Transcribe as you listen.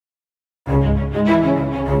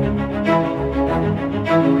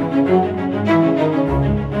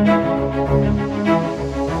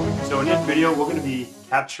video, we're going to be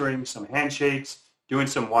capturing some handshakes, doing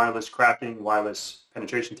some wireless cracking, wireless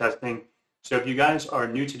penetration testing. So if you guys are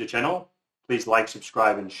new to the channel, please like,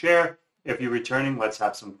 subscribe, and share. If you're returning, let's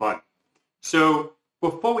have some fun. So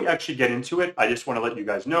before we actually get into it, I just want to let you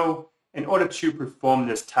guys know, in order to perform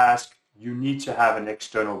this task, you need to have an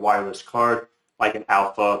external wireless card, like an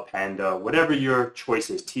Alpha, Panda, whatever your choice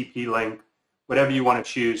is, TP-Link, whatever you want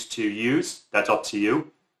to choose to use, that's up to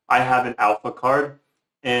you. I have an Alpha card,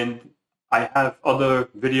 and I have other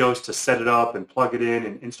videos to set it up and plug it in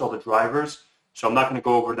and install the drivers, so I'm not going to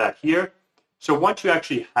go over that here. So once you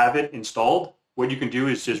actually have it installed, what you can do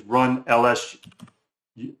is just run ls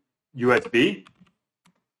USB,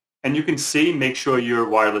 and you can see, make sure your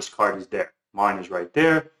wireless card is there. Mine is right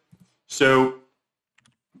there. So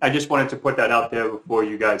I just wanted to put that out there before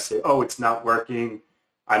you guys say, oh, it's not working,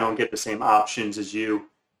 I don't get the same options as you.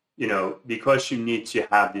 You know, because you need to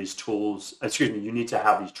have these tools, you need to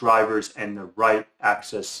have these drivers and the right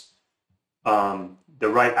access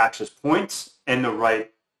points and the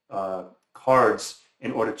right cards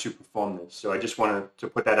in order to perform this. So I just wanted to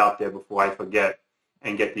put that out there before I forget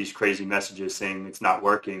and get these crazy messages saying it's not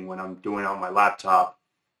working when I'm doing it on my laptop,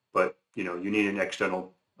 but you know, you need an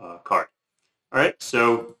external card. All right,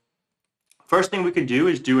 so first thing we can do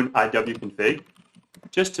is do an IW-config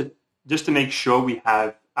just to make sure we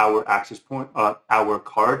have our access point, our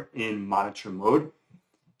card in monitor mode.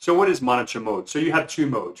 So what is monitor mode? So you have two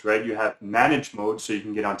modes, right? You have manage mode, so you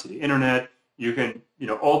can get onto the internet. You can, you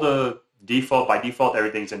know, all the by default,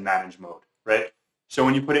 everything's in manage mode, right? So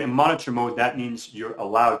when you put it in monitor mode, that means you're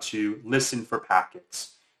allowed to listen for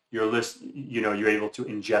packets. You're able to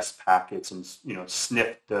ingest packets and, you know,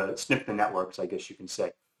 sniff the networks, I guess you can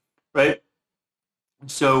say, right?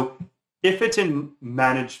 So if it's in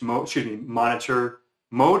manage mode, monitor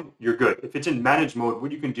mode, you're good. If it's in manage mode,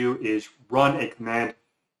 what you can do is run a command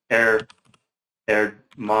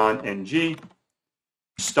airmon-ng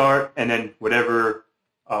start, and then whatever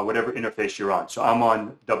interface you're on. So I'm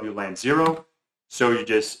on WLAN 0, so you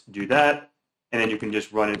just do that, and then you can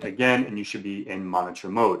just run it again, and you should be in monitor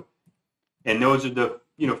mode. And those are the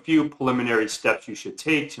few preliminary steps you should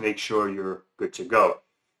take to make sure you're good to go.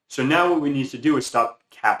 So now what we need to do is stop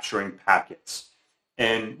capturing packets.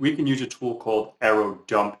 And we can use a tool called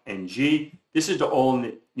AirCrack-NG. This is the old,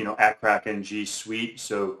 AirCrack-NG suite.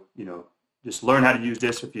 So, just learn how to use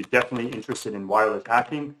this if you're definitely interested in wireless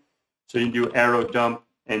hacking. So you can do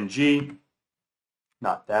AirCrack-NG,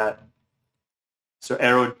 not that. So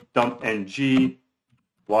AirCrack-NG,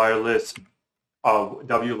 wireless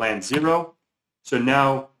WLAN 0. So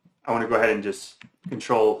now I want to go ahead and just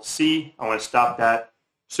Control C. I want to stop that.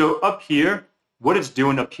 So up here, what it's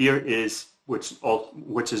doing up here is which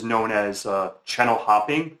is known as channel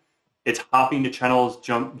hopping. It's hopping the channels,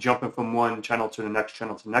 jumping from one channel to the next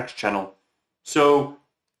channel to the next channel. So,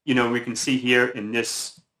 we can see here in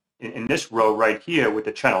this row right here with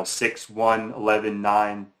the channels 6, 1, 11,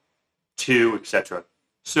 9, 2, etc.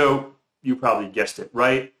 So you probably guessed it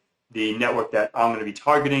right. The network that I'm going to be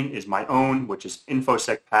targeting is my own, which is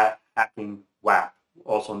InfoSec Pat Hacking WAP.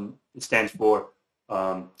 Also, it stands for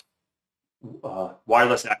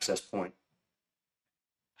wireless access point.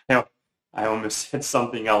 I almost said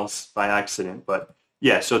something else by accident, but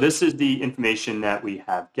yeah, so this is the information that we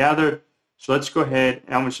have gathered. So let's go ahead,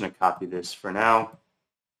 and I'm just going to copy this for now,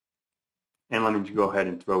 and let me go ahead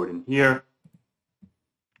and throw it in here,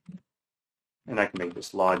 and I can make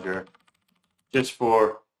this larger just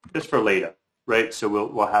for later, right? So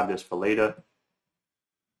we'll have this for later.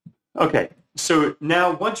 Okay, so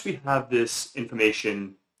now once we have this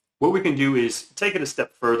information, what we can do is take it a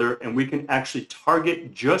step further, and we can actually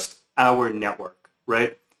target just our network,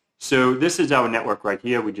 right? So this is our network right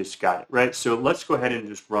here. We just got it, right? So let's go ahead and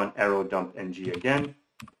just run AirCrack-NG again,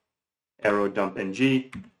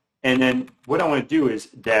 AirCrack-NG, and then what I want to do is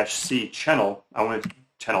 -C channel. I want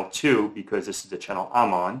channel 2 because this is the channel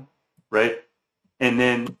I'm on, right? And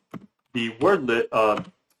then the wordlet,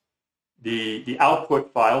 the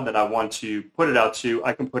output file that I want to put it out to,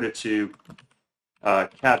 I can put it to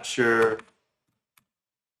capture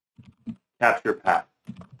Pat.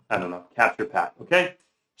 I don't know, capture Pat, okay?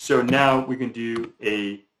 So now we can do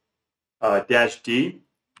a -D,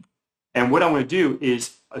 and what I'm going to do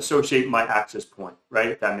is associate my access point,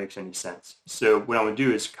 right, if that makes any sense. So what I'm going to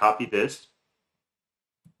do is copy this.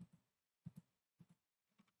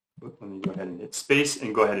 Let me go ahead and hit space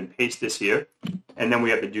and go ahead and paste this here, and then we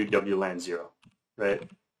have to do WLAN 0, right,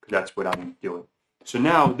 because that's what I'm doing. So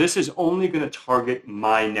now this is only going to target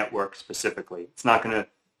my network specifically. It's not going to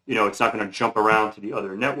it's not going to jump around to the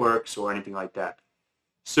other networks or anything like that.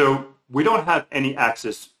 So we don't have any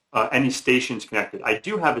access any stations connected. I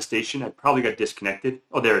do have a station. I probably got disconnected.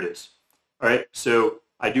 Oh, there it is. All right, so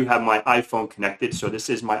I do have my iPhone connected. So this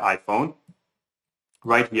is my iPhone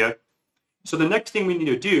right here. So the next thing we need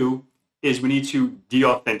to do is we need to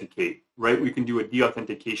de-authenticate, right? We can do a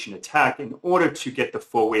de-authentication attack in order to get the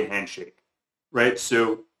four-way handshake, right?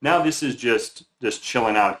 So now this is just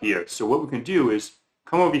chilling out here. So what we can do is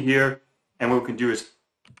come over here, and what we can do is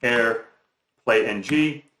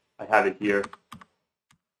AirCrack-NG. I have it here.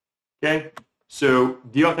 Okay, so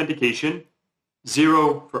de-authentication,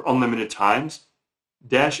 0 for unlimited times.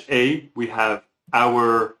 -A, we have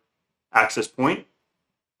our access point,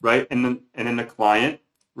 right? And then the client,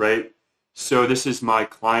 right? So this is my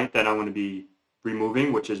client that I'm going to be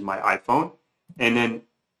removing, which is my iPhone. And then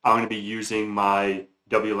I'm going to be using my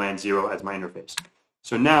WLAN 0 as my interface.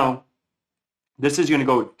 So now this is going to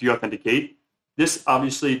go de-authenticate. This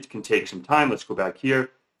obviously can take some time. Let's go back here.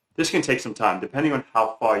 This can take some time, depending on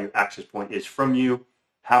how far your access point is from you,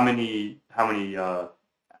 how many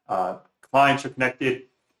clients are connected.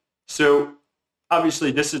 So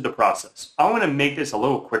obviously, this is the process. I want to make this a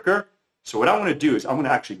little quicker. So what I want to do is I'm going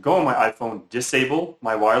to actually go on my iPhone, disable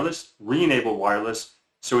my wireless, re-enable wireless,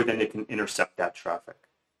 so then it can intercept that traffic.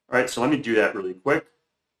 All right, so let me do that really quick.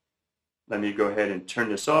 Let me go ahead and turn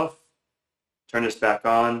this off, turn this back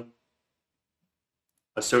on,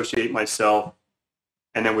 associate myself,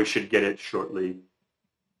 and then we should get it shortly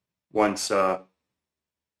once, let's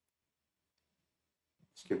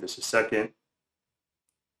give this a second.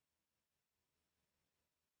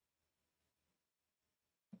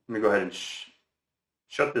 Let me go ahead and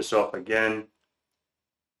shut this off again,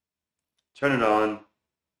 turn it on,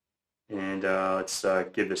 and let's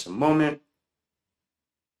give this a moment.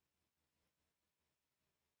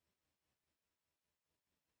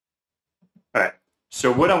 All right,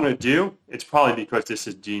 so what I'm going to do, it's probably because this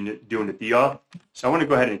is doing the de-auth, so I want to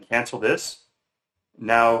go ahead and cancel this.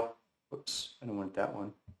 Now, oops, I don't want that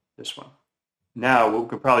one, this one. Now, what we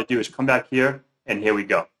could probably do is come back here, and here we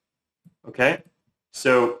go. Okay,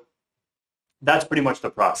 so that's pretty much the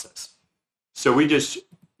process. So we just,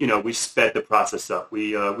 we sped the process up.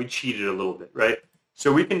 We cheated a little bit, right?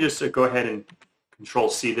 So we can just go ahead and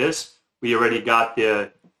Control-C this. We already got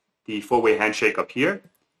the four-way handshake up here.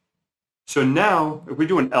 So now, if we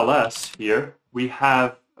do an LS here, we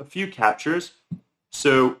have a few captures.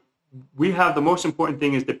 So we have the most important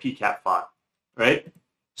thing is the PCAP file, right?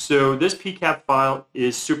 So this PCAP file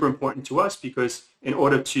is super important to us because in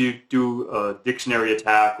order to do a dictionary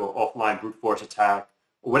attack or offline brute force attack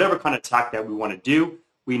or whatever kind of attack that we want to do,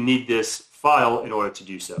 we need this file in order to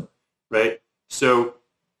do so, right? So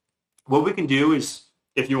what we can do is,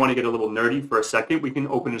 if you want to get a little nerdy for a second, we can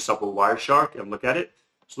open this up with Wireshark and look at it.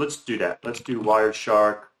 So let's do that. Let's do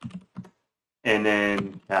Wireshark and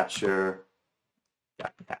then capture.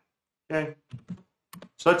 Okay.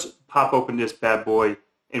 So let's pop open this bad boy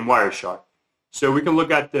in Wireshark. So we can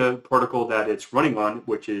look at the protocol that it's running on,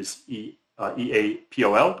 which is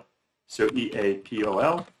EAPOL. So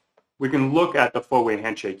EAPOL. We can look at the four-way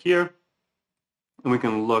handshake here, and we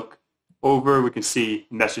can look over. We can see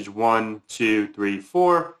message 1, 2, 3,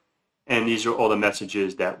 4, and these are all the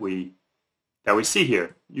messages that we see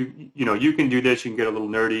here. You can do this. You can get a little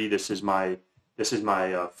nerdy. This is my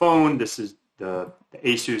phone. This is the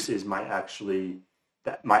ASUS is my actual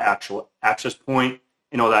access point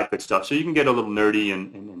and all that good stuff. So you can get a little nerdy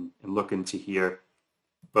and look into here.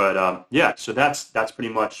 But yeah, so that's pretty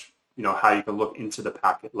much how you can look into the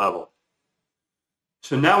packet level.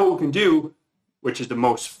 So now what we can do, which is the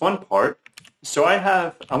most fun part. So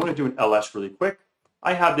I'm going to do an LS really quick.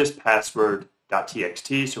 I have this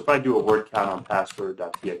password.txt. So if I do a word count on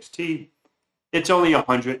password.txt, it's only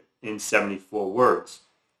 174 words.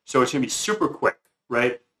 So it's going to be super quick,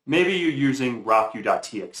 right? Maybe you're using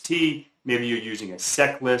rocku.txt. Maybe you're using a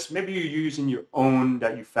sec list. Maybe you're using your own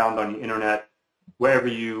that you found on the internet, wherever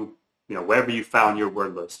you found your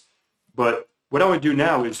word list. But what I would do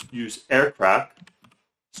now is use AirCrack.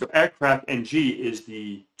 So AirCrack-NG is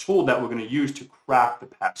the tool that we're going to use to crack the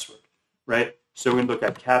password, right? So we're going to look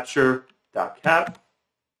at capture.cap,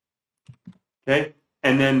 okay?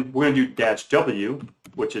 And then we're going to do -W,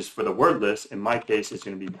 which is for the word list. In my case, it's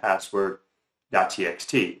going to be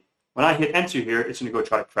password.txt. When I hit enter here, it's going to go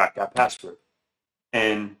try to crack that password.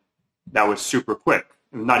 And that was super quick,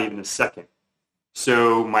 not even a second.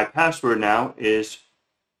 So my password now is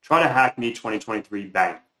try to hack me 2023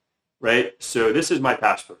 bang, right? So this is my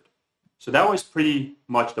password. So that was pretty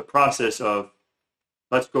much the process of,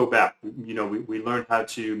 let's go back. We learned how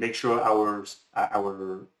to make sure our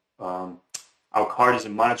card is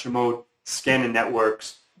in monitor mode, scan the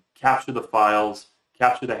networks, capture the files,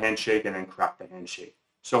 capture the handshake, and then crack the handshake.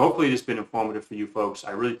 So hopefully this has been informative for you folks.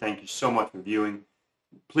 I really thank you so much for viewing.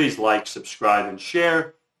 Please like, subscribe, and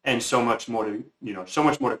share, and so much more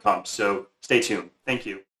to come. So stay tuned. Thank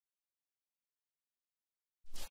you.